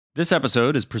This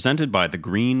episode is presented by The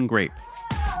Green Grape.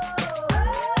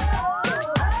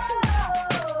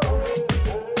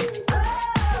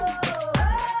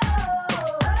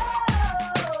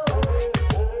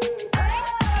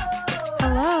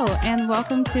 Hello, and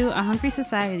welcome to A Hungry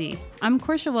Society. I'm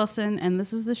Portia Wilson, and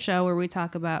this is the show where we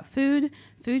talk about food,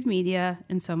 food media,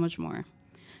 and so much more.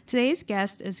 Today's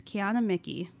guest is Qiana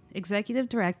Mickie, Executive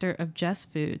Director of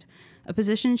Just Food, a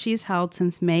position she's held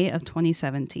since May of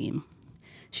 2017.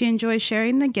 She enjoys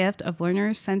sharing the gift of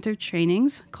learner-centered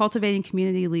trainings, cultivating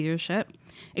community leadership,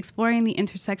 exploring the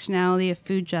intersectionality of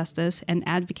food justice, and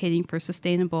advocating for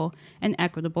sustainable and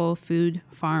equitable food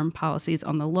farm policies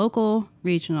on the local,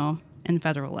 regional, and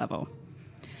federal level.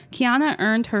 Qiana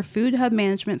earned her Food Hub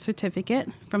Management Certificate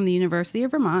from the University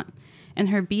of Vermont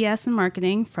and her BS in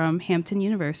Marketing from Hampton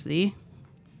University,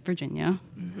 Virginia,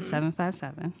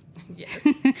 757. Yes.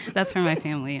 That's for my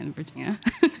family in Virginia.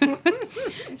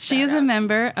 She is a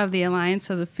member of the Alliance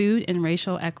of the Food and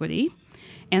Racial Equity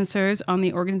and serves on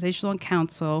the Organizational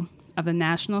Council of the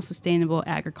National Sustainable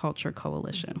Agriculture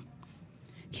Coalition.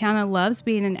 Qiana loves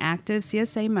being an active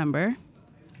CSA member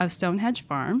of Stonehenge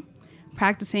Farm,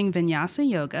 practicing Vinyasa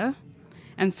Yoga,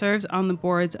 and serves on the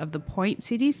boards of the Point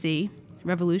CDC,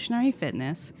 Revolutionary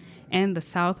Fitness, and the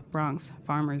South Bronx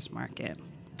Farmers Market.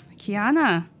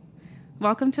 Qiana,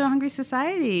 welcome to A Hungry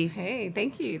Society. Hey,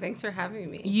 thank you. Thanks for having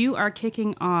me. You are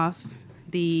kicking off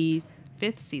the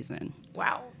 5th season.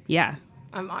 Wow. Yeah.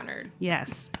 I'm honored.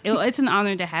 Yes. It's an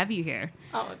honor to have you here.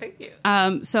 Oh, thank you.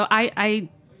 So I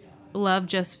love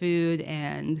Just Food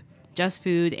and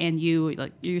you,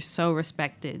 like, you're so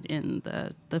respected in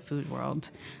the food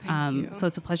world. Thank you. So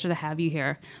it's a pleasure to have you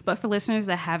here. But for listeners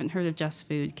that haven't heard of Just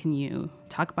Food, can you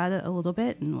talk about it a little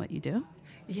bit and what you do?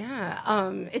 Yeah,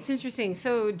 it's interesting.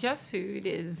 So Just Food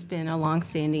has been a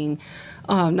longstanding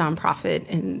nonprofit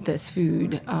in this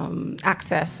food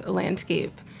access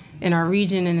landscape in our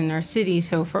region and in our city.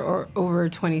 So for over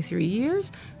 23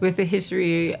 years, with a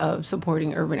history of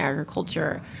supporting urban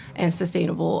agriculture and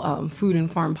sustainable food and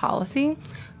farm policy.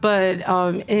 But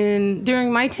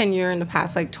during my tenure in the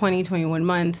past 21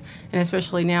 months, and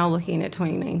especially now looking at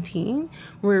 2019,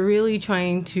 we're really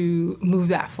trying to move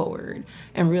that forward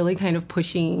and really kind of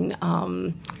pushing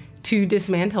to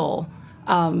dismantle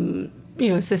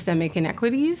systemic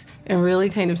inequities and really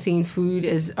kind of seeing food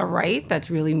as a right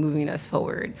that's really moving us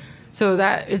forward. So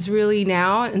that it's really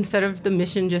now, instead of the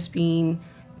mission just being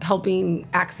helping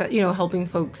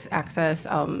folks access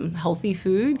healthy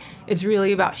food, it's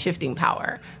really about shifting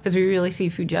power, because we really see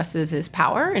food justice as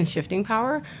power and shifting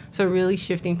power. So really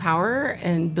shifting power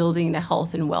and building the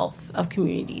health and wealth of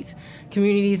communities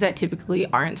that typically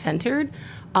aren't centered,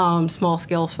 small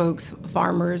scale folks,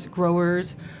 farmers,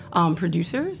 growers,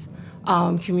 producers,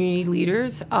 community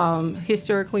leaders,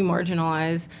 historically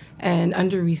marginalized and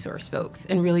under-resourced folks,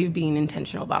 and really being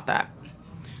intentional about that.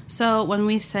 So when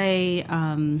we say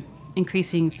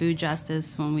increasing food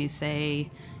justice, when we say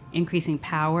increasing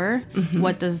power,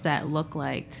 what does that look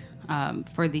like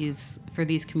for these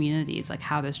communities? Like,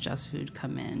 how does Just Food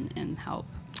come in and help?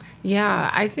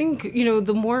 Yeah, I think,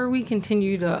 the more we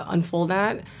continue to unfold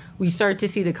that, we start to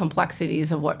see the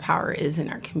complexities of what power is in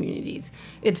our communities.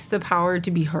 It's the power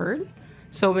to be heard.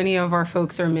 So many of our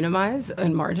folks are minimized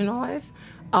and marginalized.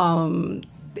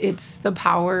 It's the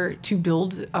power to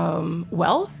build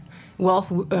wealth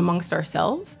amongst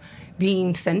ourselves,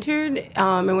 being centered.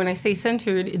 And when I say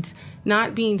centered, it's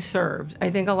not being served.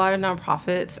 I think a lot of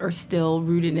nonprofits are still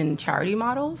rooted in charity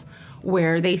models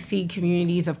where they see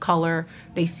communities of color,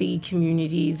 they see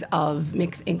communities of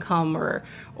mixed income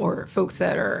or folks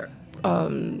that are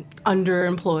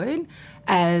underemployed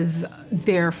as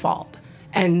their fault.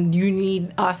 And you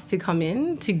need us to come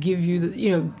in to give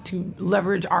you, to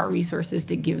leverage our resources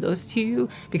to give those to you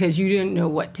because you didn't know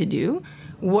what to do.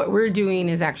 What we're doing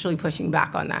is actually pushing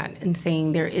back on that and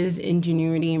saying there is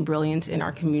ingenuity and brilliance in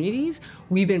our communities.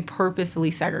 We've been purposely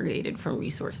segregated from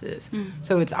resources.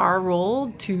 So it's our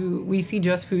role we see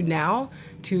Just Food now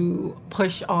to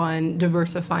push on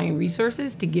diversifying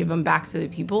resources to give them back to the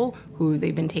people who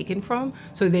they've been taken from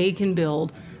so they can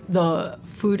build the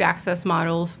food access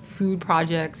models, food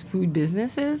projects, food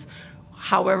businesses,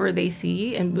 however they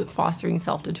see, and fostering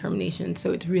self-determination.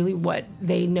 So it's really what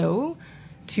they know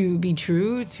to be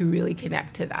true to really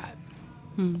connect to that.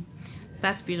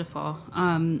 That's beautiful.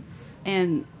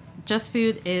 And Just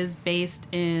Food is based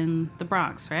in the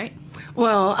Bronx, right?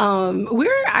 Well,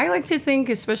 I like to think,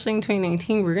 especially in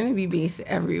 2019, we're going to be based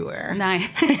everywhere. Nice.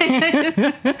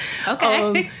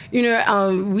 Okay.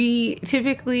 We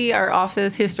typically,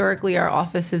 historically, our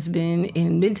office has been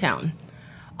in Midtown.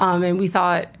 And we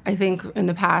thought, I think in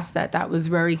the past that was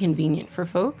very convenient for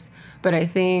folks. But I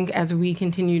think as we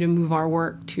continue to move our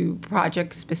work to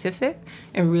project specific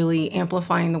and really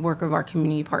amplifying the work of our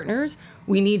community partners,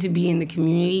 we need to be in the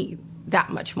community that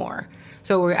much more.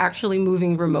 So we're actually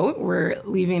moving remote. We're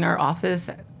leaving our office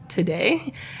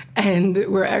today, and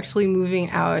we're actually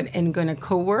moving out and going to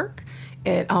co-work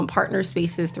at partner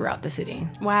spaces throughout the city.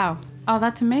 Wow. Oh,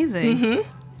 that's amazing.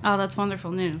 Oh, that's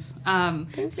wonderful news.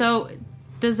 So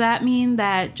does that mean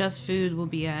that Just Food will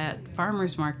be at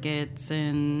farmers markets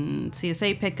and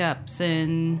CSA pickups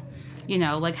and,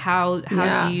 like how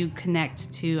do you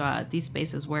connect to these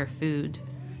spaces where food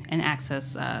and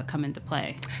access come into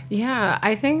play? Yeah,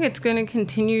 I think it's going to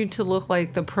continue to look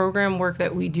like the program work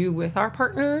that we do with our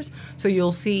partners. So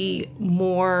you'll see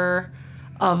more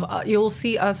you'll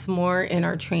see us more in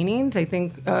our trainings. I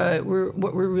think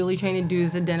what we're really trying to do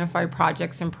is identify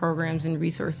projects and programs and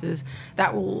resources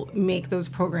that will make those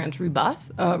programs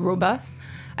robust.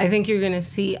 I think you're going to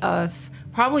see us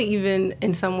probably even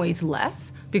in some ways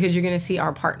less, because you're going to see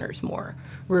our partners more.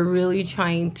 We're really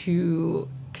trying to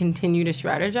continue to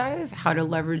strategize how to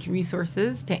leverage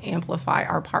resources to amplify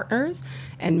our partners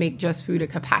and make Just Food a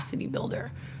capacity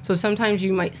builder. So sometimes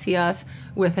you might see us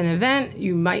with an event,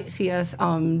 you might see us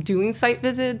doing site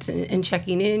visits and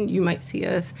checking in, you might see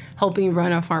us helping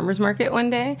run a farmer's market one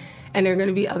day, and there are going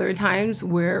to be other times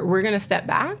where we're going to step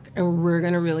back and we're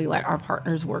going to really let our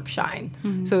partners' work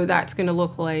shine. So that's going to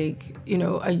look like,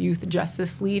 a youth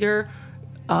justice leader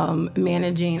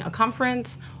managing a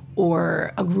conference,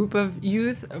 or a group of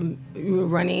youth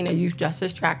running a youth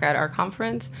justice track at our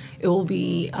conference. It will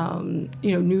be,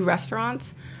 new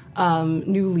restaurants,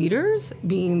 new leaders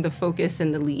being the focus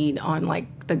and the lead on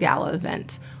like the gala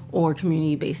events or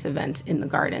community-based events in the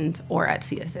gardens or at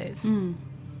CSAs.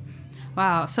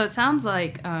 Wow. So it sounds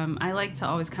like I like to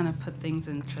always kind of put things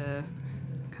into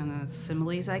kind of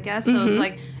similes, I guess. So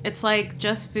it's like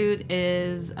Just Food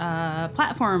is a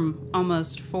platform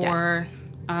almost for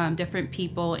different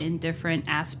people in different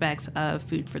aspects of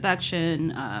food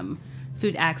production,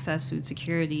 food access, food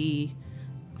security,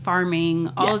 farming,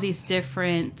 all of these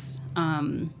different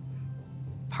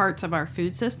parts of our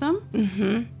food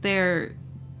system.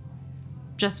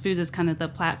 Just Food is kind of the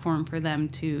platform for them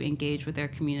to engage with their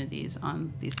communities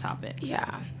on these topics.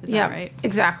 Yeah. Is that right?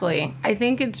 Exactly. I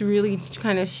think it's really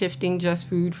kind of shifting Just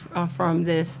Food from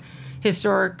this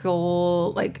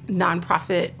historical, like,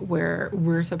 nonprofit where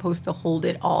we're supposed to hold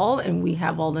it all and we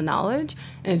have all the knowledge,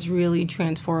 and it's really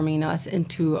transforming us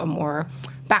into a more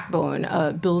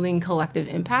backbone, building collective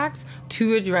impacts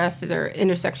to address their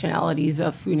intersectionalities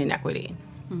of food inequity.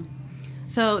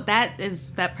 So that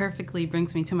perfectly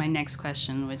brings me to my next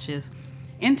question, which is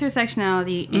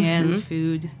intersectionality and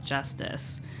food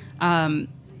justice. When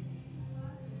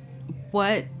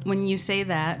you say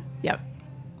that,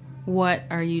 what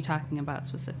are you talking about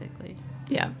specifically?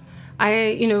 Yeah.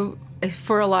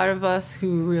 For a lot of us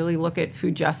who really look at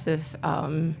food justice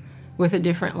with a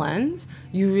different lens,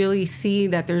 you really see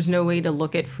that there's no way to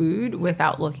look at food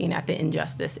without looking at the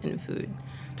injustice in food.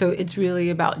 So it's really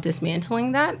about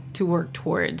dismantling that to work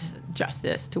towards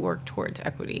justice, to work towards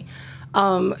equity.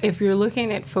 If you're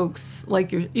looking at folks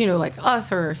like like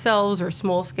us or ourselves or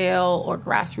small scale or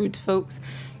grassroots folks,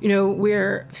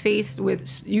 we're faced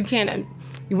with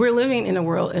we're living in a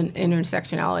world in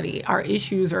intersectionality. Our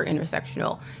issues are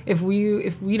intersectional. If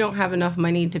we don't have enough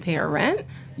money to pay our rent,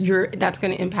 that's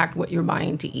going to impact what you're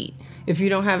buying to eat. If you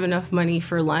don't have enough money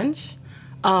for lunch,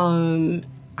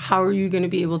 how are you going to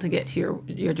be able to get to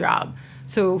your job?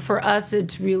 So for us,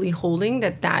 it's really holding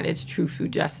that is true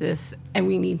food justice, and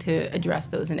we need to address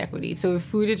those inequities. So if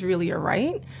food is really a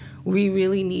right, we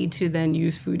really need to then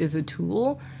use food as a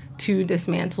tool to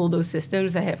dismantle those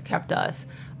systems that have kept us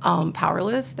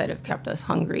powerless, that have kept us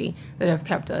hungry, that have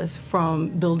kept us from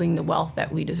building the wealth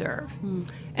that we deserve.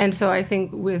 And so I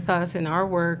think with us in our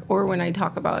work, or when I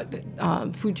talk about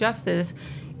food justice,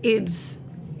 it's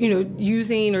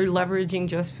using or leveraging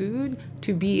Just Food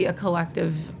to be a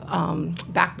collective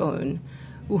backbone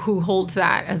who holds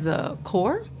that as a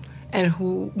core and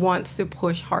who wants to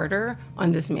push harder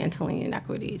on dismantling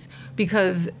inequities.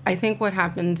 Because I think what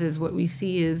happens is what we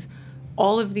see is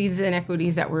all of these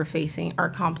inequities that we're facing are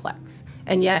complex.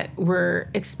 And yet we're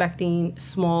expecting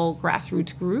small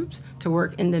grassroots groups to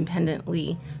work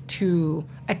independently to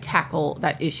tackle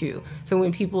that issue. So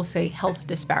when people say health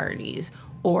disparities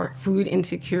or food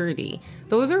insecurity,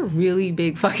 those are really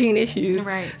big fucking issues.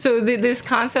 Right. So this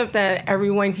concept that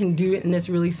everyone can do it in this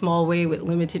really small way with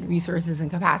limited resources and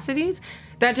capacities,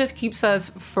 that just keeps us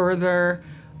further,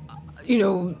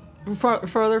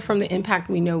 further from the impact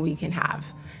we know we can have.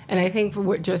 And I think for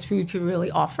what Just Food could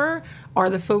really offer are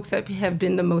the folks that have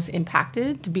been the most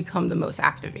impacted to become the most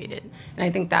activated. And I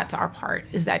think that's our part,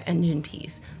 is that engine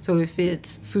piece. So if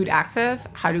it's food access,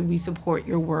 how do we support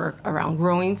your work around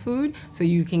growing food so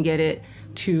you can get it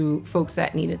to folks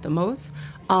that need it the most?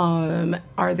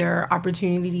 Are there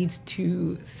opportunities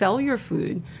to sell your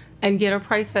food and get a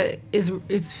price that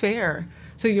is fair?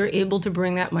 So you're able to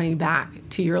bring that money back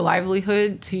to your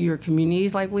livelihood, to your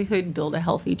community's livelihood, build a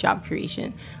healthy job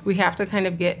creation. We have to kind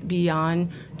of get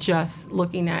beyond just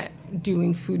looking at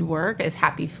doing food work as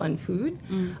happy, fun food,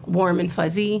 warm and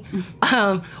fuzzy,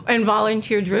 and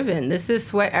volunteer driven. This is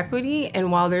sweat equity,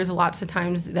 and while there's lots of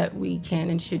times that we can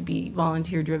and should be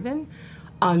volunteer driven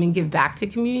and give back to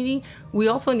community, we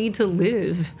also need to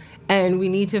live. And we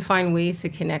need to find ways to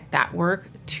connect that work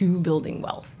to building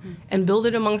wealth and build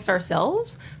it amongst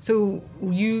ourselves so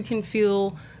you can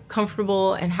feel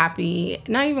comfortable and happy.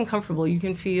 Not even comfortable, you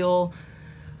can feel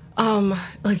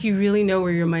like you really know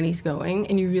where your money's going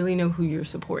and you really know who you're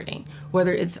supporting.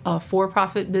 Whether it's a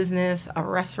for-profit business, a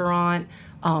restaurant,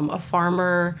 a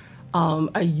farmer,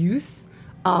 a youth,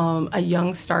 a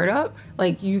young startup,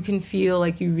 like you can feel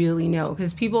like you really know.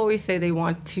 Because people always say they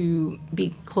want to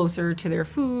be closer to their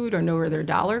food or know where their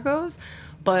dollar goes.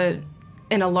 But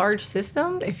in a large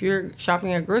system, if you're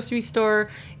shopping at a grocery store,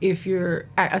 if you're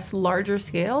at a larger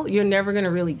scale, you're never going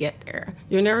to really get there.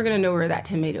 You're never going to know where that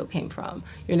tomato came from.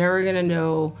 You're never going to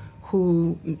know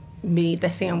who made the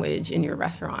sandwich in your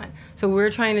restaurant. So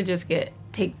we're trying to just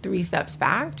take 3 steps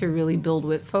back to really build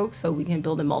with folks so we can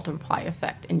build a multiply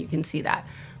effect. And you can see that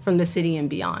from the city and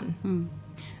beyond.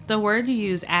 The word you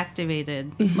use,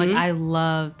 activated, like I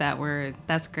love that word.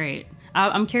 That's great.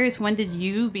 I'm curious, when did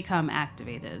you become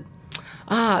activated?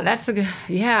 That's a good,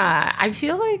 yeah. I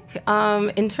feel like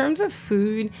in terms of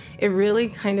food, it really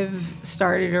kind of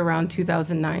started around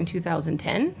 2009,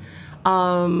 2010.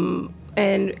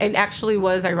 And it actually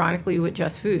was ironically with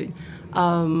Just Food.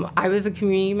 I was a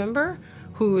community member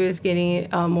who was getting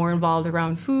more involved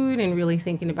around food and really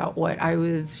thinking about what I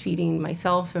was feeding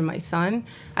myself and my son.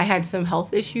 I had some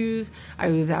health issues. I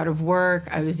was out of work.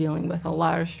 I was dealing with a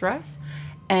lot of stress.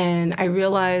 And I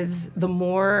realized the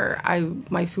more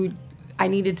I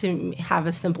needed to have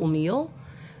a simple meal,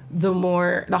 the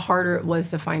harder it was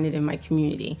to find it in my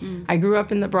community. I grew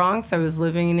up in the Bronx. I was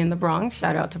living in the Bronx.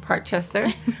 Shout out to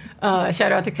Parkchester.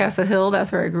 Shout out to Castle Hill.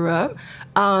 That's where I grew up.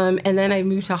 And then I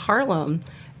moved to Harlem.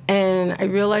 And I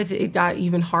realized it got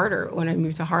even harder when I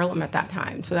moved to Harlem at that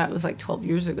time. So that was like 12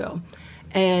 years ago.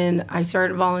 And I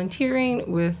started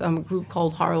volunteering with a group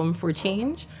called Harlem for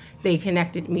Change. They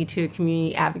connected me to a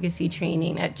community advocacy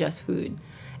training at Just Food.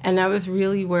 And that was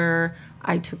really where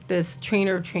I took this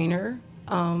trainer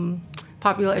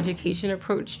popular education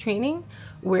approach training,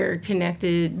 where it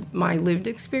connected my lived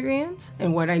experience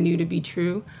and what I knew to be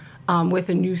true with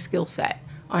a new skill set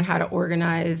on how to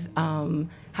organize,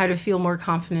 how to feel more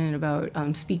confident about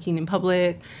speaking in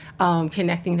public,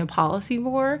 connecting to policy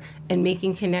more, and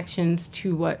making connections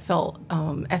to what felt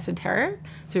esoteric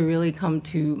to really come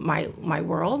to my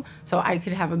world, so I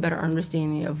could have a better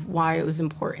understanding of why it was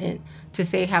important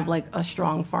to have like a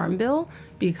strong farm bill,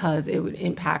 because it would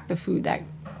impact the food that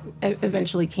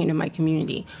eventually came to my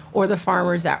community, or the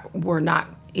farmers that were not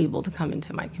able to come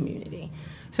into my community.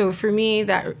 So for me,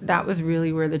 that was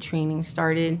really where the training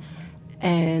started.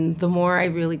 And the more I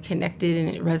really connected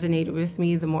and it resonated with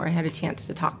me, the more I had a chance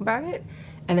to talk about it.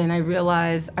 And then I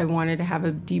realized I wanted to have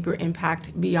a deeper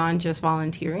impact beyond just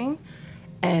volunteering.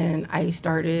 And I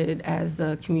started as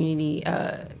the community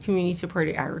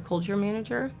supported agriculture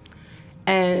manager.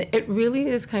 And it really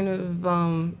is kind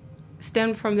of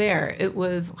stemmed from there. It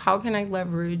was, how can I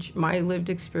leverage my lived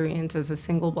experience as a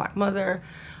single Black mother,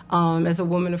 as a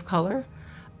woman of color?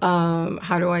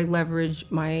 How do I leverage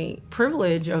my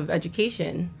privilege of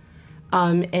education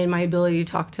and my ability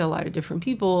to talk to a lot of different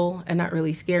people and not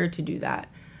really scared to do that?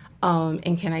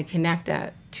 And can I connect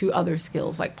that to other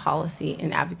skills like policy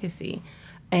and advocacy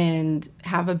and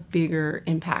have a bigger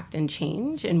impact and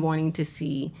change, and wanting to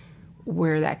see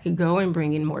where that could go and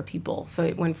bring in more people? So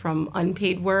it went from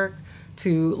unpaid work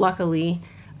to, luckily,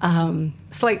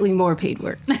 slightly more paid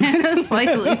work.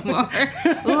 Slightly more.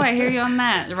 Oh, I hear you on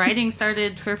that. Writing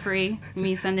started for free,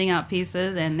 me sending out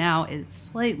pieces, and now it's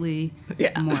slightly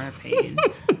more paid.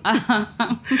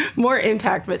 More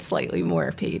impact, but slightly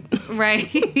more paid. Right.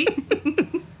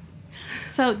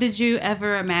 So did you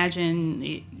ever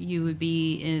imagine you would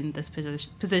be in this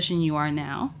position you are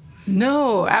now?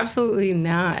 No, absolutely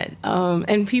not.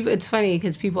 And people, it's funny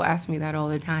because people ask me that all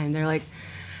the time. They're like,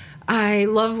 I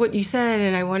love what you said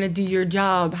and I want to do your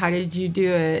job. How did you do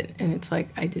it? And it's like,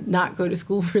 I did not go to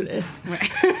school for this.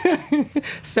 Right.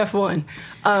 Step one.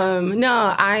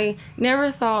 No, I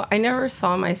never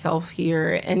saw myself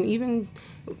here. And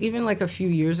even like a few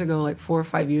years ago, like 4 or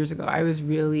 5 years ago, I was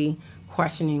really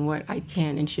questioning what I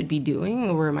can and should be doing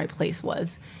and where my place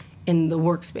was in the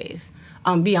workspace,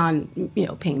 beyond,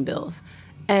 paying bills.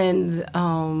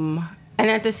 And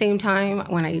at the same time,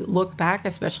 when I look back,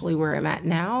 especially where I'm at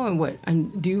now and what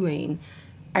I'm doing,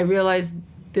 I realized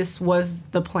this was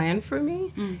the plan for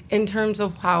me in terms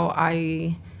of how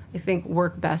I think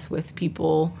work best with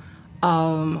people.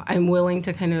 I'm willing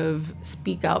to kind of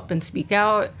speak up and speak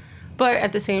out. But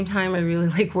at the same time, I really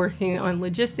like working on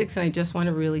logistics, and I just want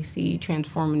to really see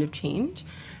transformative change.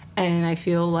 And I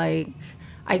feel like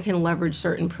I can leverage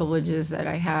certain privileges that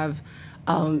I have.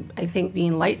 I think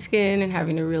being light-skinned and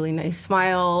having a really nice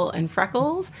smile and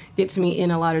freckles gets me in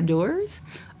a lot of doors.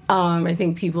 I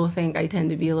think people think I tend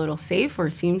to be a little safe or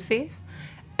seem safe.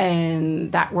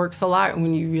 And that works a lot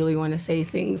when you really want to say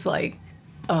things like,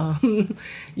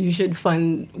 you should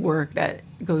fund work that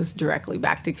goes directly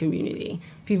back to community.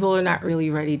 People are not really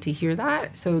ready to hear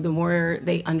that. So the more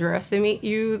they underestimate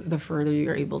you, the further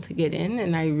you're able to get in.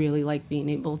 And I really like being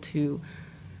able to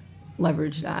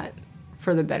leverage that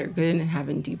for the better good and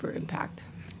having deeper impact.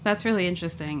 That's really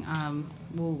interesting.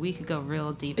 Well, we could go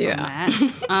real deep on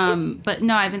that. But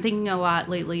no, I've been thinking a lot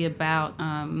lately about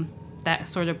that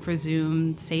sort of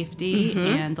presumed safety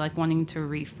and like wanting to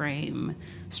reframe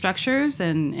structures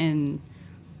and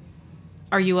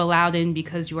are you allowed in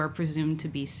because you are presumed to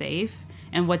be safe?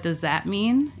 And what does that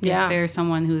mean? Yeah. If there's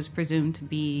someone who is presumed to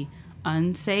be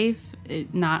unsafe,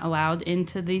 not allowed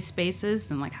into these spaces,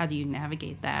 then like how do you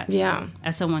navigate that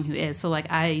as someone who is? So like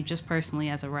I just personally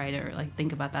as a writer like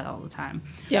think about that all the time.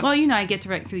 Well, I get to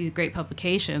write for these great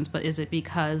publications, but is it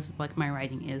because like my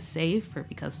writing is safe or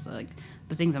because like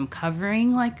the things I'm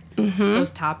covering like those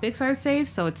topics are safe?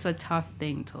 So it's a tough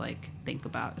thing to like think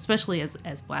about, especially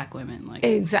as Black women. Like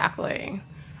exactly.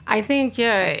 I think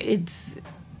it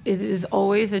is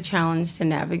always a challenge to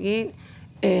navigate.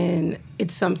 And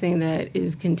it's something that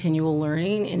is continual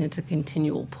learning and it's a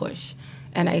continual push.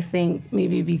 And I think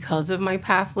maybe because of my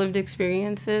past lived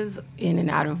experiences in and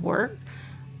out of work,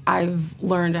 I've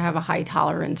learned to have a high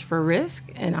tolerance for risk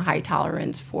and a high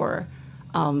tolerance for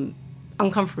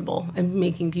uncomfortable and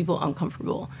making people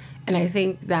uncomfortable. And I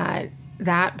think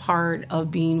that part of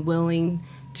being willing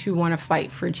to want to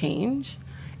fight for change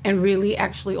and really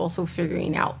actually also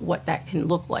figuring out what that can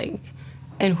look like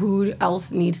and who else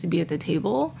needs to be at the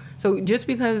table. So just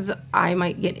because I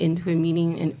might get into a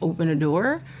meeting and open a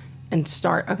door and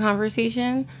start a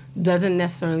conversation doesn't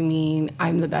necessarily mean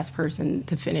I'm the best person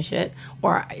to finish it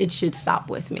or it should stop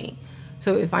with me.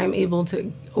 So if I'm able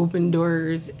to open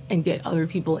doors and get other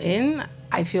people in,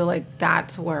 I feel like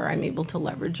that's where I'm able to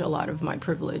leverage a lot of my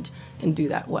privilege and do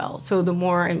that well. So the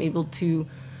more I'm able to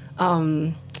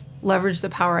leverage the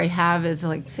power I have as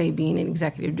like, say, being an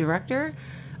executive director,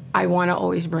 I want to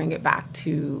always bring it back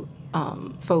to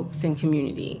folks in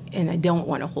community, and I don't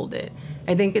want to hold it.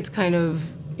 I think it's kind of,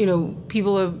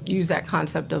 people have used that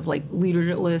concept of like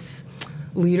leaderless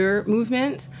leader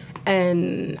movements,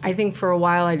 and I think for a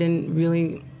while I didn't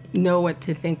really know what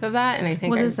to think of that, and I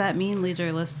think what does that mean,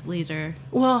 leaderless leader?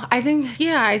 Well, I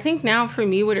think now for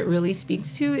me what it really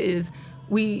speaks to is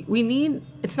we need,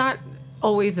 it's not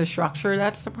always the structure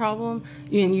that's the problem.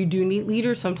 And you do need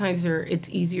leaders. Sometimes it's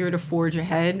easier to forge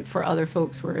ahead for other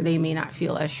folks where they may not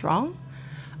feel as strong.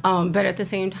 But at the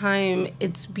same time,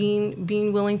 it's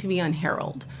being willing to be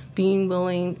unheralded, being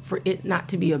willing for it not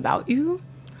to be about you,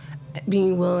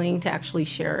 being willing to actually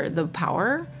share the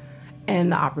power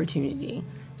and the opportunity.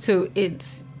 So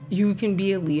you can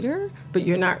be a leader, but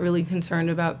you're not really concerned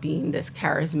about being this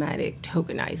charismatic,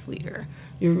 tokenized leader.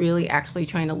 You're really actually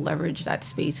trying to leverage that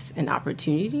space and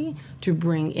opportunity to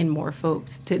bring in more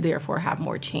folks to therefore have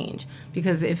more change.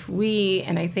 Because if we,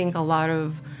 and I think a lot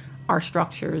of our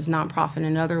structures, nonprofit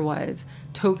and otherwise,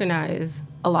 tokenize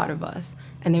a lot of us,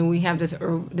 and then we have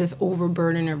this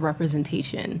overburden of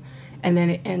representation, and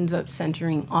then it ends up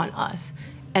centering on us.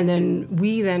 And then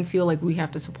we then feel like we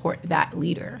have to support that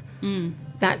leader.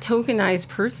 That tokenized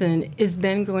person is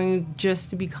then going just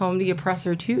to become the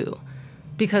oppressor too.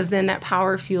 Because then that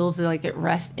power feels like it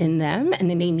rests in them, and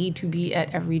then they need to be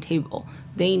at every table.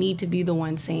 They need to be the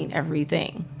one saying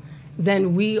everything.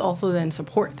 Then we also then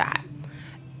support that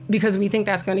because we think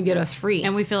that's going to get us free.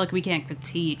 And we feel like we can't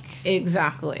critique.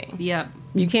 Exactly. Yep.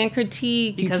 You can't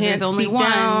critique. Because you can't there's only speak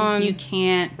one. down. You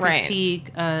can't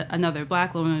critique another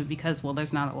Black woman because, well,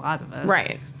 there's not a lot of us.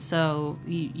 Right. So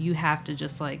you have to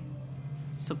just like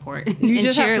support. You and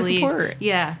just have to cheerlead. support.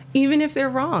 Yeah. Even if they're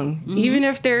wrong, even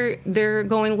if they're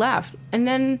going left. And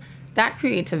then that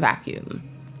creates a vacuum.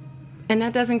 And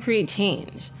that doesn't create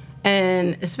change.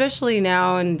 And especially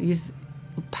now in these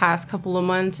past couple of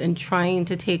months and trying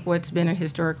to take what's been a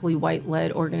historically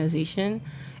white-led organization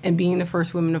and being the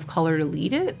first women of color to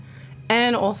lead it,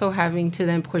 and also having to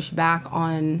then push back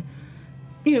on,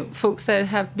 folks that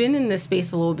have been in this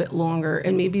space a little bit longer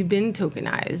and maybe been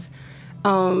tokenized.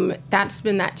 That's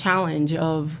been that challenge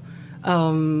of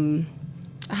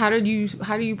how do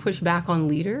you push back on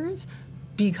leaders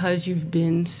because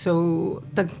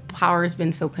the power has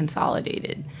been so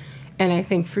consolidated. And I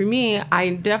think for me, I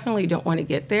definitely don't want to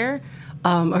get there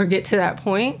or get to that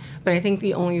point. But I think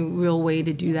the only real way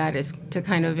to do that is to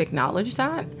kind of acknowledge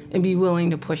that and be willing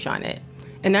to push on it.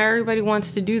 And not everybody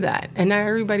wants to do that. And not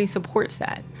everybody supports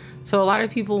that. So a lot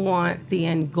of people want the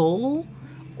end goal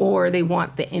or they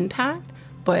want the impact.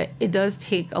 But it does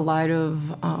take a lot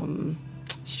of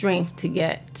strength to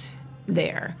get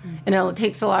there. And it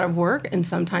takes a lot of work and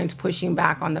sometimes pushing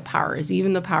back on the powers,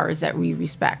 even the powers that we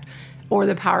respect, or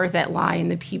the powers that lie in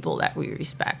the people that we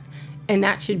respect. And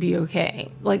that should be okay.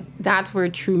 Like, that's where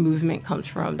true movement comes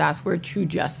from. That's where true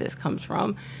justice comes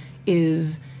from,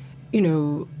 is,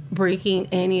 breaking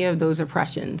any of those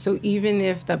oppressions. So even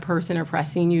if the person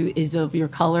oppressing you is of your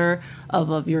color,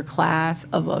 of your class,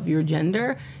 of your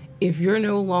gender, if you're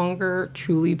no longer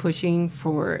truly pushing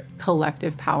for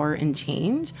collective power and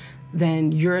change,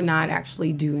 then you're not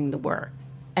actually doing the work.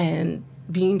 And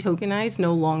being tokenized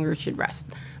no longer should rest.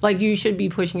 Like, you should be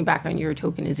pushing back on your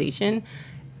tokenization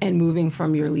and moving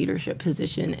from your leadership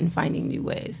position and finding new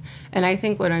ways. And I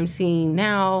think what I'm seeing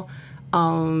now,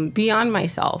 beyond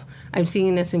myself, I'm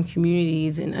seeing this in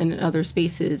communities and other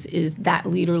spaces, is that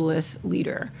leaderless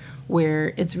leader,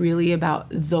 where it's really about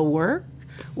the work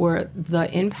or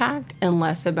the impact and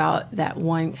less about that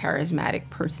one charismatic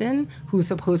person who's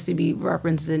supposed to be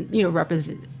representing.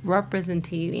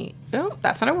 Oh,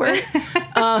 that's not a word.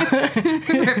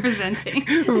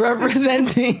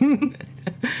 Representing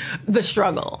the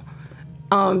struggle.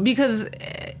 Because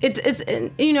it's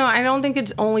I don't think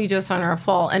it's only just on our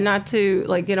fault, and not to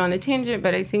get on a tangent,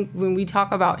 but I think when we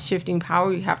talk about shifting power,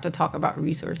 we have to talk about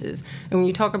resources. And when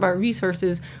you talk about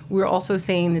resources, we're also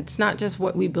saying it's not just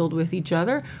what we build with each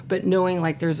other, but knowing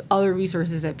there's other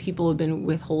resources that people have been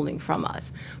withholding from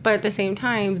us. But at the same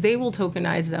time, they will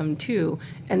tokenize them too.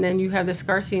 And then you have the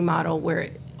scarcity model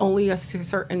where only a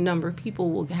certain number of people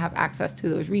will have access to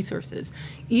those resources,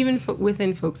 even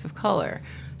within folks of color.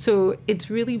 So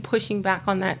it's really pushing back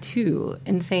on that too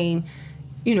and saying,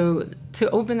 to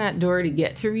open that door to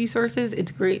get to resources,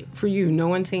 it's great for you. No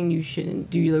one's saying you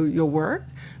shouldn't do your work.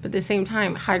 But at the same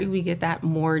time, how do we get that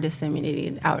more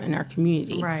disseminated out in our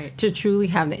community? Right. To truly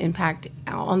have the impact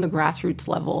on the grassroots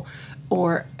level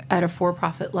or at a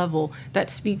for-profit level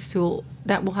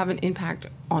that will have an impact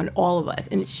on all of us.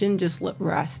 And it shouldn't just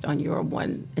rest on your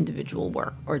one individual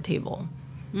work or table.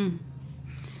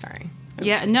 Sorry.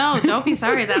 Yeah, no, don't be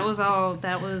sorry.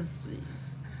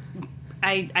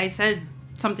 I said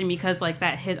something because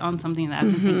that hit on something that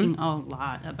I've been thinking a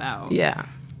lot about. Yeah.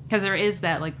 Because there is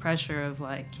that pressure of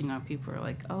people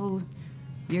are oh,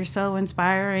 you're so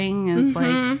inspiring as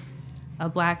a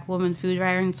Black woman food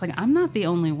writer. And it's I'm not the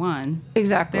only one.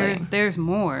 Exactly. There's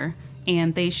more,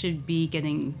 and they should be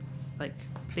getting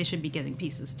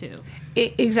pieces too.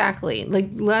 Exactly.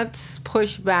 Let's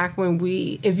push back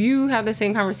if you have the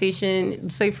same conversation,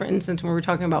 say for instance, when we're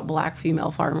talking about Black female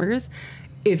farmers,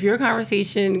 if your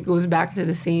conversation goes back to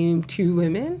the same two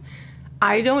women,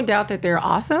 I don't doubt that they're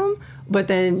awesome, but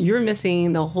then you're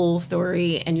missing the whole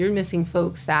story and you're missing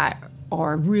folks that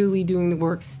are really doing the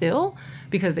work still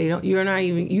because you don't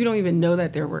even know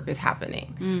that their work is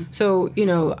happening. So,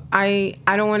 I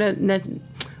don't want to.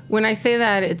 When I say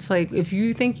that, it's if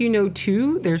you think you know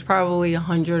two, there's probably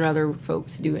 100 other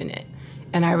folks doing it.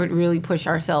 And I would really push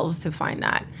ourselves to find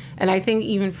that. And I think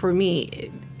even for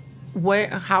me,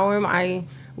 how am I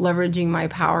leveraging my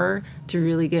power to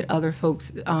really get other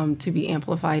folks to be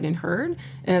amplified and heard?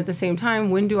 And at the same time,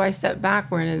 when do I step back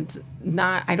when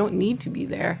I don't need to be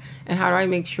there? And how do I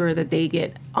make sure that they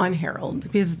get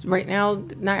unheralded? Because right now,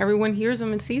 not everyone hears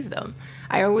them and sees them.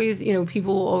 I always,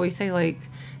 people will always say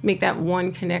make that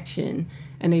one connection,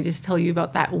 and they just tell you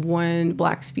about that one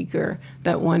Black speaker,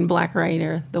 that one Black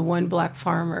writer, the one Black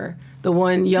farmer, the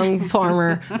one young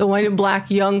farmer, the one Black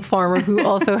young farmer who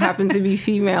also happens to be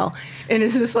female. And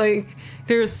it's just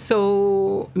there's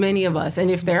so many of us. And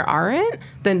if there aren't,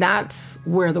 then that's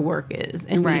where the work is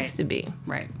and needs to be.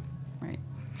 Right.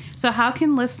 So how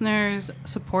can listeners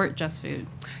support Just Food?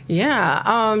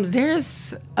 Yeah,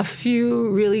 there's a few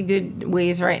really good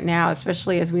ways right now,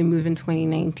 especially as we move in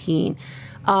 2019.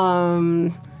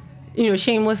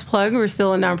 Shameless plug, we're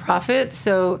still a nonprofit,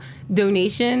 so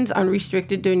donations,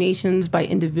 unrestricted donations by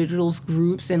individuals,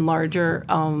 groups, and larger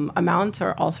amounts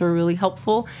are also really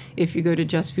helpful. If you go to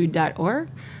justfood.org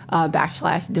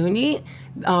 /donate,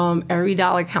 every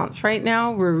dollar counts right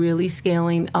now. We're really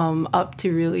scaling down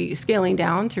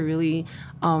to really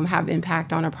have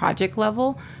impact on a project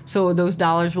level. So those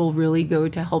dollars will really go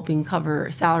to helping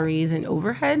cover salaries and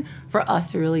overhead for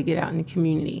us to really get out in the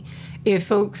community. If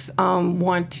folks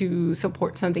want to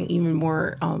support something even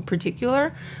more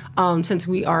particular, since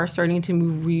we are starting to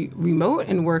move remote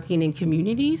and working in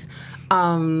communities,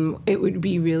 it would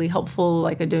be really helpful,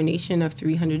 like a donation of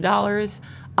 $300.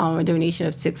 A donation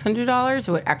of $600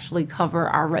 would actually cover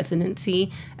our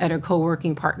residency at a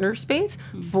co-working partner space.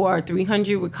 For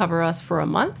 $300 would cover us for a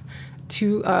month.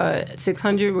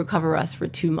 $600 would cover us for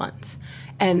 2 months.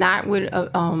 And that would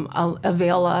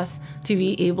avail us to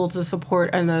be able to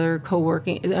support another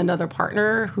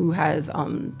partner who has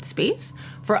space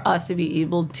for us to be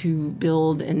able to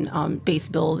build and base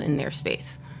build in their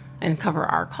space and cover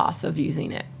our costs of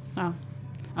using it.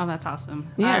 Oh, that's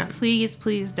awesome. Yeah.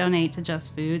 Please donate to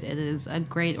Just Food. It is a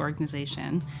great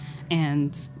organization.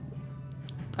 And,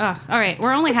 all right,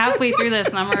 we're only halfway through this,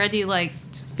 and I'm already,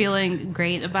 feeling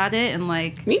great about it. And,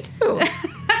 Me too.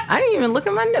 I didn't even look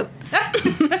at my notes.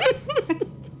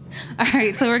 All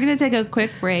right, so we're going to take a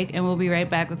quick break, and we'll be right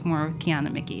back with more of Qiana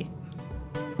and Mickie.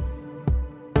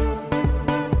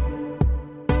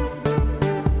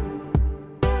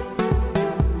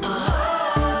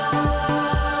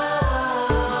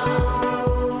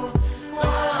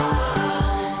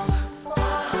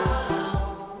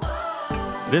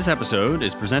 This episode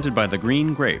is presented by The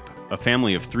Green Grape, a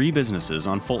family of 3 businesses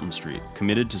on Fulton Street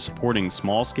committed to supporting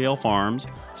small-scale farms,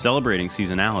 celebrating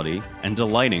seasonality, and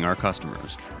delighting our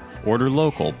customers. Order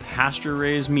local,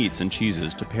 pasture-raised meats and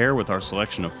cheeses to pair with our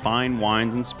selection of fine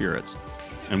wines and spirits,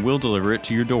 and we'll deliver it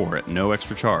to your door at no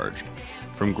extra charge.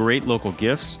 From great local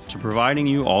gifts to providing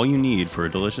you all you need for a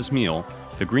delicious meal,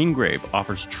 The Green Grape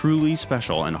offers truly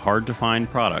special and hard-to-find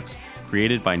products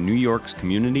created by New York's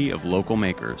community of local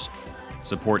makers.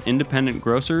 Support independent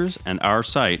grocers and our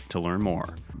site to learn more.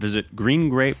 Visit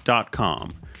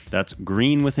greengrape.com. That's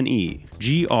green with an E.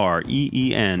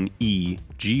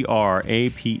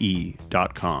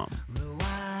 GreenEgrape.com.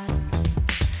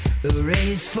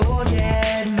 Erase,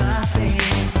 forget my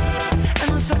face. I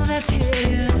know something that's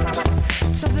hidden.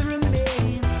 Something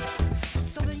remains.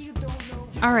 Something you don't know.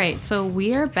 All right, so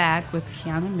we are back with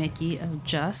Qiana and Mickie of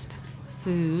Just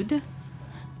Food.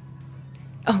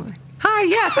 Oh, hi,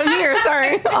 yes, I'm here.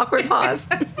 Sorry, awkward pause.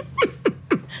 All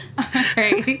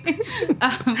right.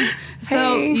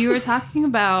 So Hey. you were talking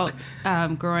about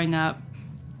growing up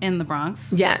in the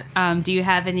Bronx. Yes. Do you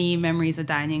have any memories of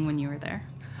dining when you were there?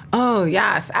 Oh,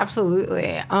 yes,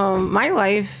 absolutely. My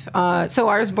life, so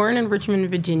I was born in Richmond,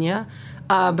 Virginia,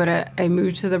 but I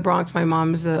moved to the Bronx. My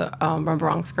mom's a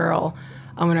Bronx girl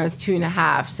when I was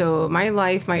 2.5. So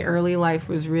my early life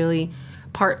was really,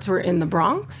 parts were in the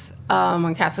Bronx,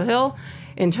 on Castle Hill,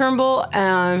 in Turnbull,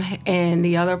 and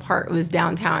the other part was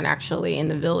downtown, actually, in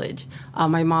the Village.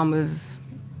 My mom was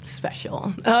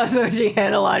special, so she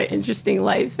had a lot of interesting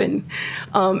life and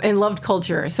loved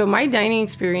culture. So my dining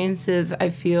experiences, I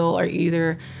feel, are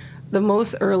either the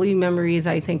most early memories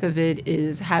I think of it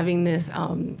is having this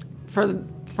from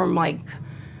like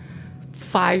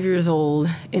 5 years old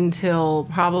until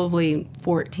probably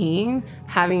 14,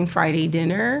 having Friday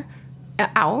dinner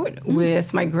out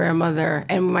with my grandmother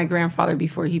and my grandfather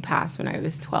before he passed when I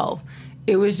was 12.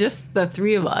 It was just the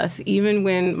 3 of us, even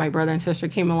when my brother and sister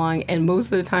came along, and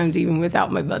most of the times even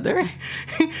without my mother.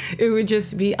 It would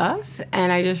just be us.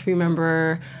 And I just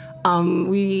remember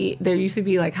there used to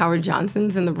be like Howard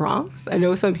Johnson's in the Bronx. I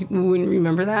know some people wouldn't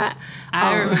remember that.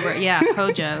 I remember,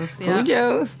 Hojo's. Yeah.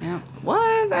 Hojo's? Yep.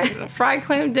 What? Fried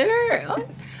clam dinner?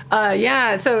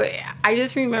 Yeah, so I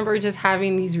just remember just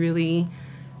having these really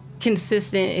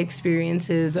consistent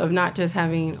experiences of not just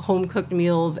having home-cooked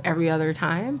meals every other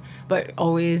time, but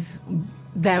always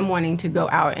them wanting to go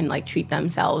out and like treat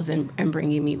themselves and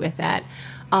bringing me with that.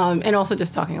 And also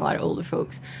just talking to a lot of older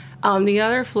folks. The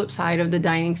other flip side of the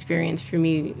dining experience for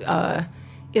me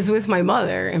is with my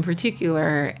mother in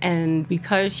particular. And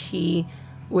because she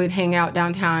would hang out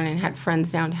downtown and had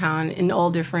friends downtown in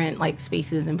all different like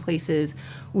spaces and places,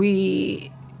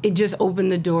 we it just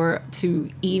opened the door to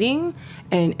eating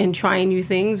and trying new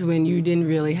things when you didn't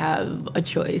really have a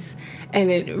choice. And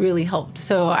it really helped.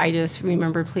 So I just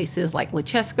remember places like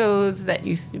Lechesco's that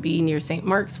used to be near St.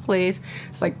 Mark's Place.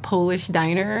 It's like Polish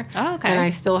diner. Oh, okay. And I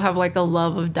still have like a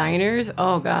love of diners.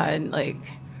 Oh God, like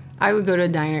I would go to a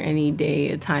diner any day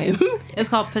at a time. It's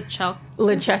called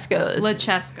Lechesco's.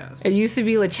 Lechesco's. It used to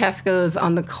be Lechesco's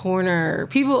on the corner.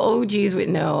 People OGs would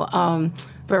know,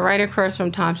 but right across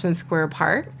from Thompson Square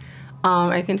Park.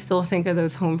 I can still think of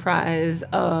those home fries.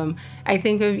 I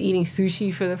think of eating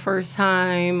sushi for the first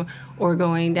time, or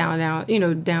going down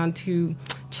to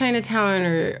Chinatown,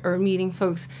 or meeting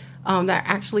folks that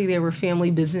actually they were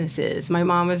family businesses. My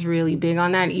mom was really big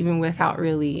on that, even without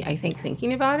really, I think,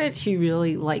 thinking about it. She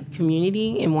really liked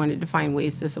community and wanted to find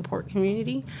ways to support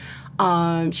community.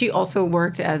 She also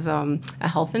worked as a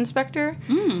health inspector,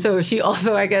 so she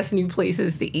also, I guess, knew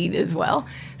places to eat as well.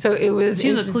 So it was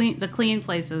the clean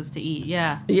places to eat.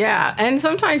 Yeah. Yeah, and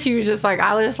sometimes she was just like,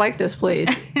 I just like this place,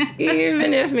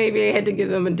 even if maybe I had to give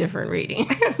them a different rating.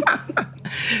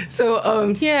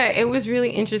 So yeah, it was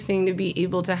really interesting to be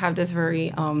able to have this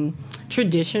very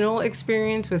traditional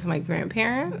experience with my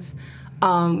grandparents.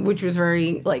 Which was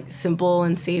very like simple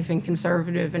and safe and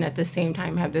conservative, and at the same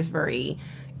time have this very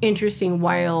interesting,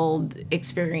 wild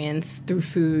experience through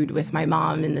food with my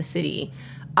mom in the city,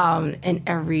 in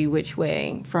every which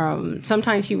way. From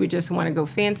sometimes she would just want to go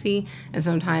fancy, and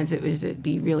sometimes it would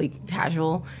be really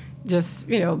casual. Just,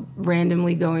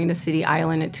 randomly going to City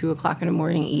Island at 2:00 in the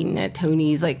morning, eating at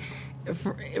Tony's, like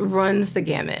it runs the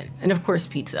gamut. And of course,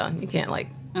 pizza. You can't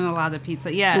And a lot of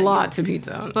pizza. Yeah. Lots of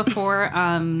pizza. Before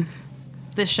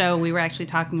the show, we were actually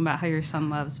talking about how your son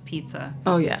loves pizza.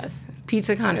 Oh, yes.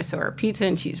 Pizza connoisseur. Pizza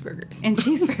and cheeseburgers. And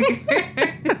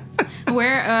cheeseburgers.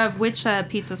 Which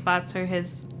pizza spots are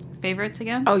his favorites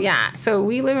again? Oh, yeah. So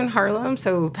we live in Harlem,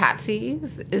 so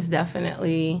Patsy's is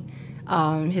definitely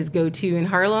his go-to in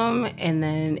Harlem. And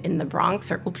then in the Bronx,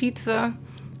 Circle Pizza,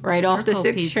 right off the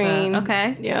 6th train.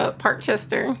 Okay. Yeah,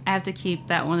 Parkchester. I have to keep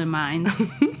that one in mind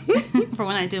for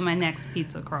when I do my next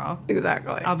pizza crawl.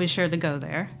 Exactly. I'll be sure to go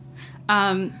there.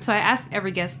 So I ask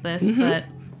every guest this, but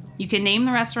you can name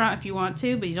the restaurant if you want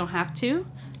to, but you don't have to.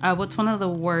 What's one of the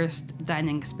worst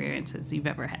dining experiences you've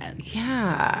ever had?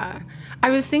 Yeah. I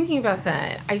was thinking about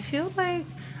that. I feel like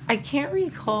I can't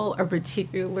recall a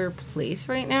particular place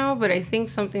right now, but I think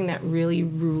something that really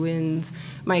ruins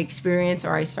my experience,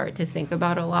 or I start to think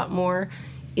about a lot more,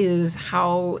 is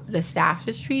how the staff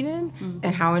is treated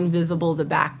and how invisible the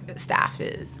back staff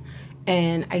is.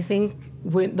 And I think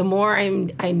the more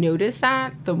I notice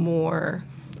that, the more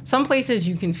some places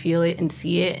you can feel it and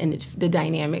see it, and the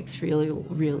dynamics really,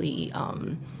 really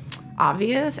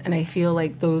obvious. And I feel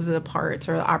like those are the parts,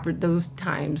 or those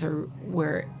times are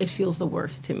where it feels the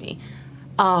worst to me.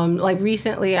 Like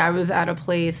recently, I was at a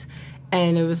place,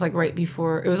 and it was like right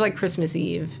before, it was like Christmas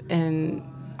Eve, and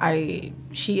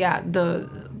the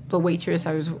waitress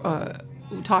I was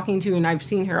talking to, and I've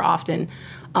seen her often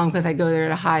because I go there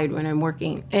to hide when I'm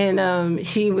working. And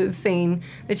she was saying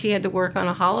that she had to work on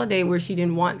a holiday where she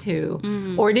didn't want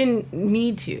to or didn't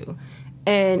need to.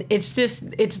 And it's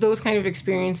those kind of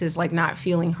experiences, like not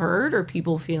feeling heard, or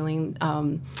people feeling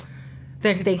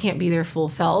that they can't be their full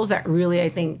selves, that really, I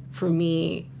think, for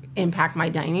me, impact my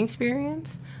dining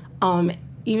experience.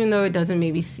 Even though it doesn't,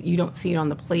 maybe you don't see it on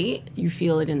the plate, you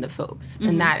feel it in the folks,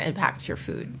 and that impacts your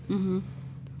food.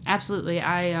 Absolutely.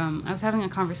 I was having a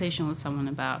conversation with someone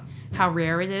about how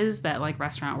rare it is that like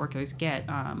restaurant workers get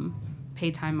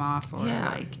paid time off, or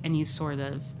like any sort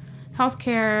of health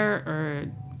care or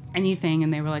anything,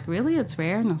 and they were like, really, it's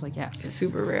rare? And I was like, yes, it's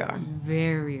super rare,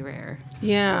 very rare.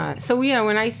 Yeah. So yeah,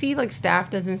 when I see like staff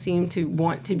doesn't seem to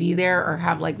want to be there or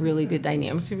have like really good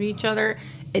dynamics with each other,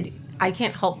 I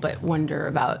can't help but wonder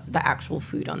about the actual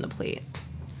food on the plate.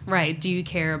 Right. Do you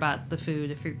care about the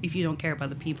food if you don't care about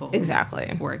the people?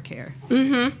 Exactly. Work care.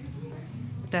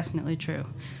 Definitely true.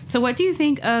 So what do you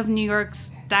think of New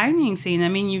York's dining scene? I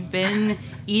mean, you've been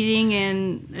eating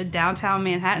in downtown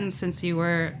Manhattan since you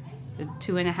were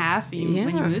 2.5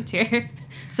 when you moved here.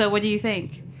 So what do you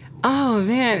think? Oh,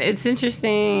 man, it's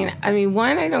interesting. I mean,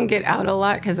 one, I don't get out a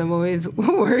lot because I'm always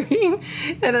working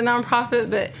at a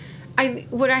nonprofit. But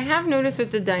what I have noticed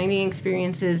with the dining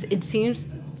experiences, it seems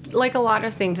like a lot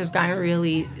of things have gotten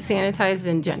really sanitized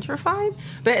and gentrified,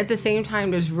 but at the same time,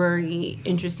 there's very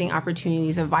interesting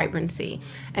opportunities of vibrancy.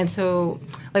 And so,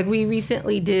 like, we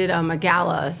recently did a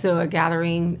gala, so a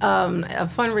gathering, a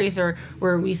fundraiser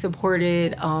where we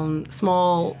supported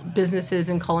small businesses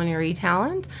and culinary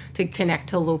talent to connect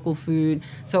to local food,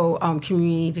 so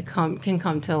community can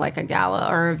come to like a gala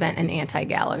or event, an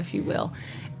anti-gala, if you will.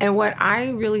 And what I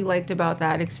really liked about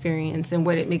that experience and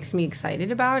what it makes me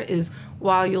excited about is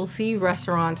while you'll see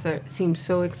restaurants that seem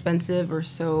so expensive or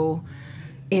so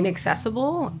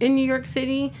inaccessible in New York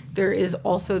City, there is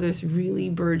also this really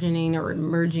burgeoning or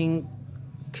emerging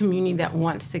community that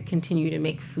wants to continue to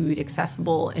make food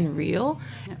accessible and real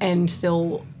and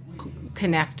still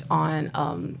connect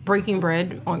on breaking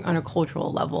bread on a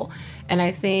cultural level. And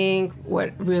I think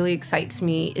what really excites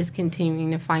me is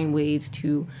continuing to find ways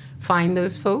to find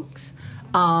those folks,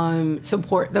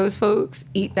 support those folks,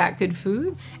 eat that good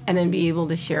food, and then be able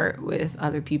to share it with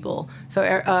other people. So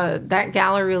that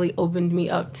gala really opened me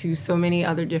up to so many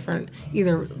other different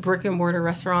either brick and mortar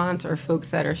restaurants or folks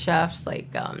that are chefs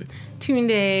like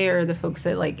Tunde or the folks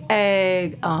that like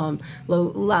Egg,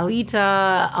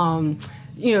 Lalita,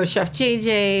 Chef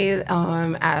JJ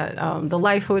at the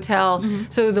Life Hotel.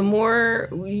 So the more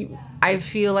I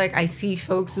feel like I see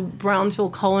folks,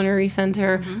 Brownsville Culinary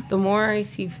Center, the more I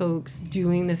see folks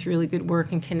doing this really good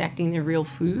work and connecting to real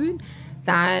food,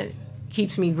 that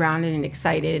keeps me grounded and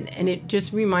excited. And it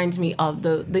just reminds me of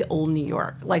the old New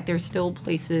York. Like there's still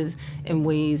places and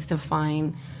ways to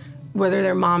find, whether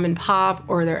they're mom and pop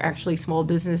or they're actually small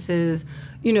businesses,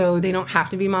 they don't have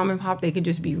to be mom and pop. They could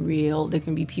just be real. They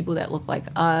can be people that look like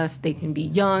us. They can be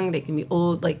young. They can be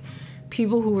old. Like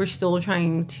people who are still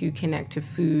trying to connect to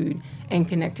food and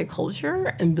connect to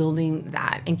culture, and building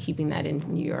that and keeping that in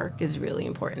New York is really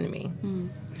important to me.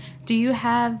 Do you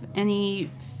have any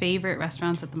favorite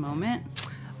restaurants at the moment?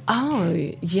 Oh,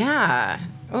 yeah.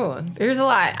 Oh, there's a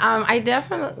lot. I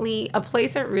definitely, a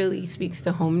place that really speaks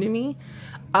to home to me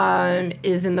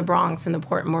is in the Bronx, in the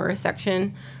Port Morris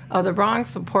section of the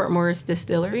Bronx, the Port Morris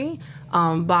Distillery.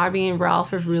 Bobby and Ralph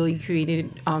have really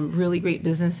created really great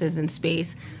businesses and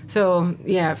space. So,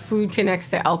 yeah, food connects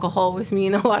to alcohol with me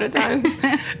in a lot of times.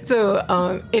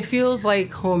 So it feels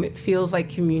like home. It feels like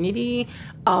community.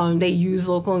 They use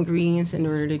local ingredients in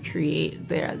order to create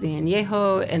the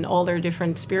añejo and all their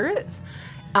different spirits.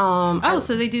 So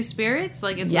they do spirits?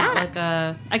 Like it's not like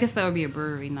I guess that would be a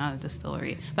brewery, not a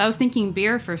distillery. But I was thinking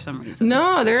beer for some reason.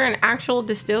 No, they're an actual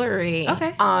distillery.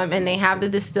 Okay. And they have the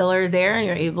distiller there, and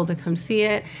you're able to come see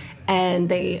it. And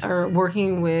they are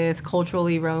working with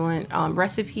culturally relevant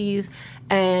recipes.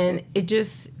 And it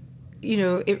just,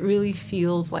 it really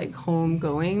feels like home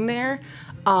going there.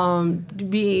 To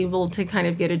be able to kind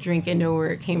of get a drink and know where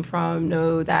it came from,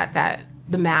 know that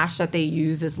the mash that they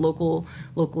use is locally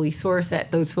sourced,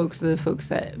 that those folks are the folks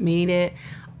that made it.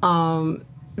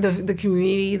 The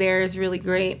community there is really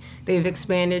great. They've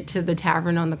expanded to the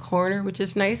tavern on the corner, which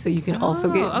is nice, so you can also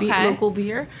get local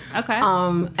beer. Okay.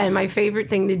 And my favorite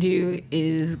thing to do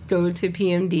is go to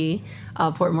PMD,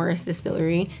 Port Morris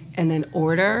Distillery, and then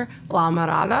order La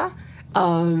Morada.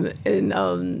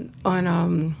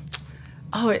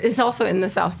 It's also in the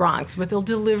South Bronx, but they'll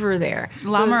deliver there.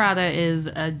 La Morada is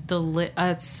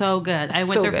it's so good. I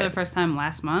went there for the first time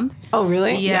last month. Oh,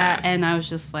 really? Yeah, and I was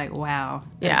just like, wow.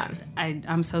 Yeah.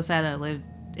 I'm so sad I live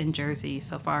in Jersey,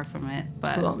 so far from it.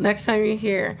 But well, next time you're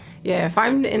here, if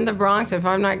I'm in the Bronx, if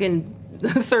I'm not getting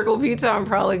the Circle Pizza, I'm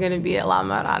probably going to be at La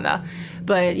Morada.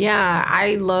 But yeah,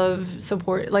 I love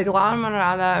support. Like La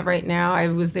Morada right now, I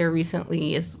was there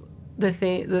recently, it's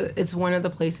one of the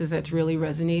places that's really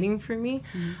resonating for me.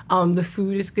 The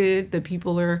food is good, the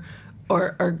people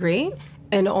are great,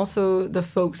 and also the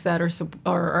folks that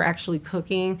are actually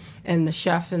cooking and the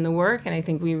chef and the work. And I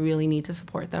think we really need to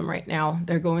support them right now.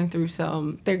 They're getting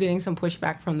some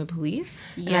pushback from the police,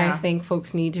 and I think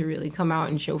folks need to really come out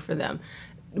and show for them.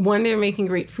 One, they're making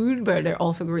great food, but they're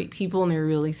also great people, and they're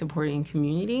really supporting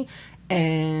community.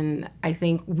 And I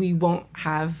think we won't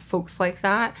have folks like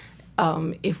that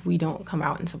if we don't come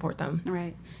out and support them.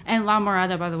 Right. And La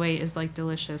Morada, by the way, is like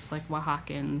delicious, like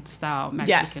Oaxacan style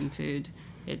Mexican food.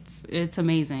 It's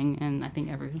amazing, and I think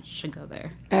everyone should go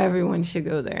there. Everyone should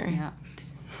go there. Yeah.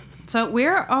 So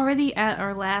we're already at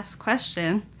our last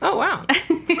question. Oh, wow.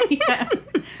 Yeah.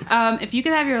 If you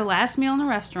could have your last meal in a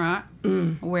restaurant,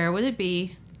 where would it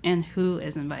be, and who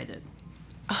is invited?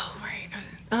 Oh,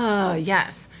 right.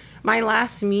 Yes. My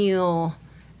last meal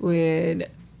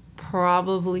would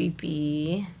probably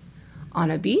be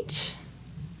on a beach.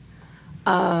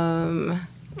 Can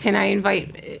I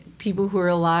invite people who are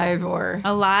alive or...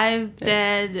 Alive,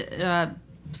 dead,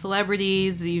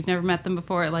 celebrities, you've never met them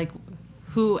before, like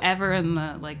whoever in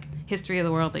the history of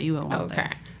the world that you would want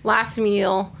there. Last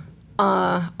meal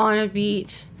on a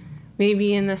beach,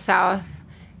 maybe in the South.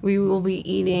 We will be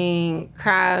eating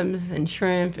crabs and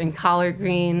shrimp and collard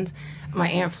greens. My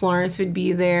Aunt Florence would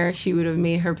be there. She would have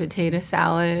made her potato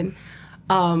salad.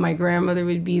 My grandmother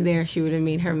would be there. She would have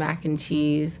made her mac and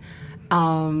cheese.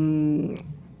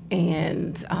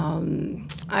 And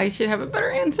I should have a better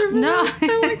answer for No,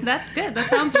 that. that's good. That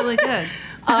sounds really good.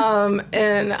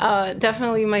 And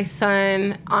definitely my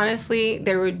son. Honestly,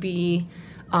 there would be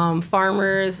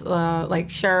farmers like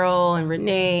Cheryl and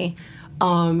Renee,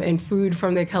 and food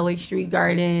from the Kelly Street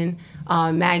Garden.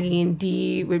 Maggie and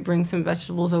Dee would bring some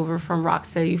vegetables over from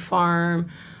Rocksteady Farm.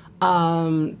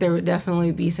 There would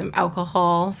definitely be some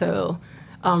alcohol, so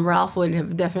Ralph would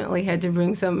have definitely had to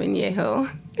bring some añejo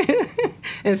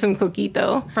and some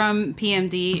coquito. From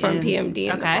PMD. From PMD in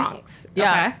the Okay. Bronx.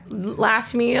 Yeah.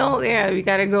 Last meal, yeah, we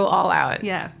got to go all out.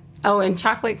 Yeah. Oh, and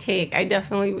chocolate cake. I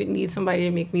definitely would need somebody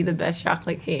to make me the best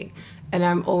chocolate cake. And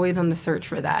I'm always on the search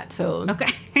for that. So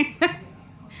Okay.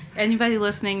 Anybody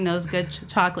listening knows good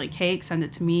chocolate cake, send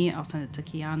it to me. I'll send it to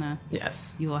Qiana.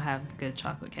 yes. You will have good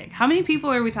chocolate cake. How many people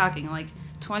are we talking? Like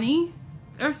 20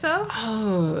 or so?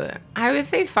 Oh, I would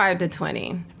say 5 to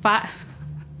 20. 5.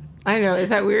 I know. Is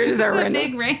that weird? Is that It's a random?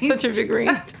 big range. Such a big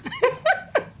range.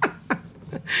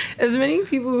 As many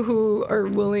people who are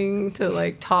willing to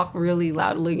like talk really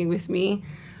loudly with me,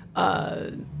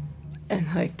 and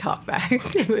like talk back.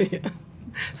 But, yeah.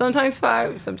 Sometimes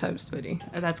 5, sometimes 20.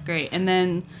 Oh, that's great. And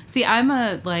then, see,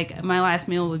 my last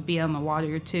meal would be on the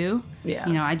water too. Yeah.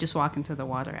 You know, I just walk into the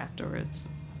water afterwards.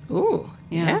 Ooh,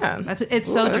 yeah. It's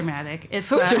Ooh, so that's dramatic. It's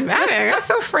so dramatic. That's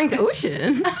so Frank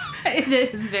Ocean.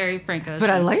 It is very Frank Ocean. But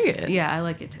I like it. Yeah, I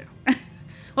like it too.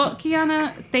 Well,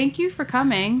 Qiana, thank you for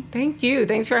coming. Thank you.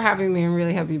 Thanks for having me. I'm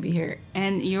really happy to be here.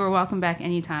 And you are welcome back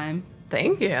anytime.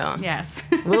 Thank you. Yes.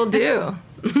 Will do.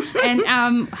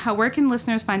 And where can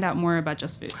listeners find out more about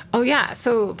Just Food? Oh, yeah.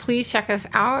 So please check us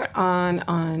out on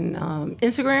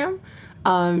Instagram,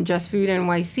 Just Food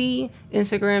NYC,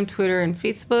 Instagram, Twitter, and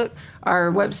Facebook.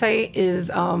 Our website is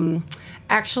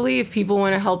actually, if people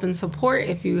want to help and support,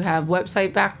 if you have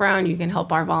website background, you can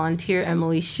help our volunteer,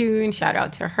 Emily Schoon. Shout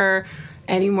out to her.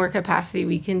 Any more capacity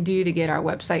we can do to get our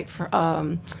website for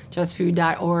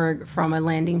justfood.org from a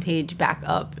landing page back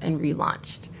up and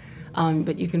relaunched.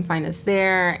 But you can find us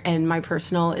there, and my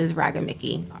personal is Raga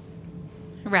Mickie.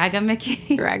 Raga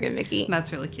Mickie? Raga Mickie.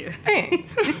 That's really cute.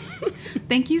 Thanks.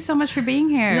 Thank you so much for being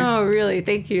here. No, really,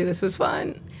 thank you. This was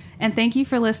fun. And thank you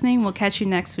for listening. We'll catch you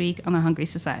next week on The Hungry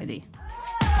Society.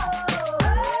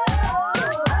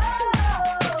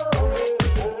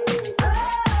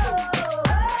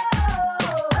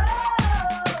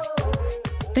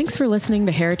 Thanks for listening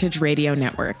to Heritage Radio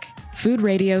Network, food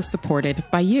radio supported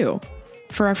by you.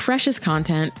 For our freshest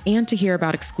content and to hear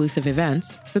about exclusive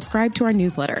events, subscribe to our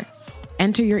newsletter.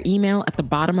 Enter your email at the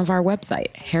bottom of our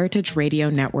website,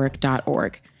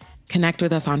 heritageradionetwork.org. Connect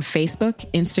with us on Facebook,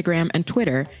 Instagram, and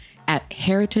Twitter at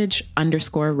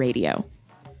heritage_radio.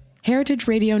 Heritage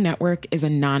Radio Network is a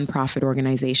nonprofit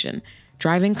organization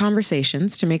driving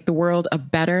conversations to make the world a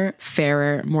better,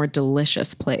 fairer, more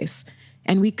delicious place.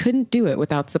 And we couldn't do it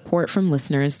without support from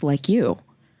listeners like you.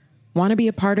 Want to be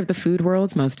a part of the food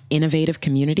world's most innovative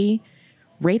community?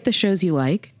 Rate the shows you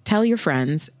like, tell your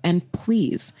friends, and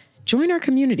please join our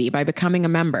community by becoming a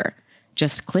member.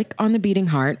 Just click on the beating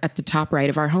heart at the top right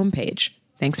of our homepage.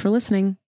 Thanks for listening.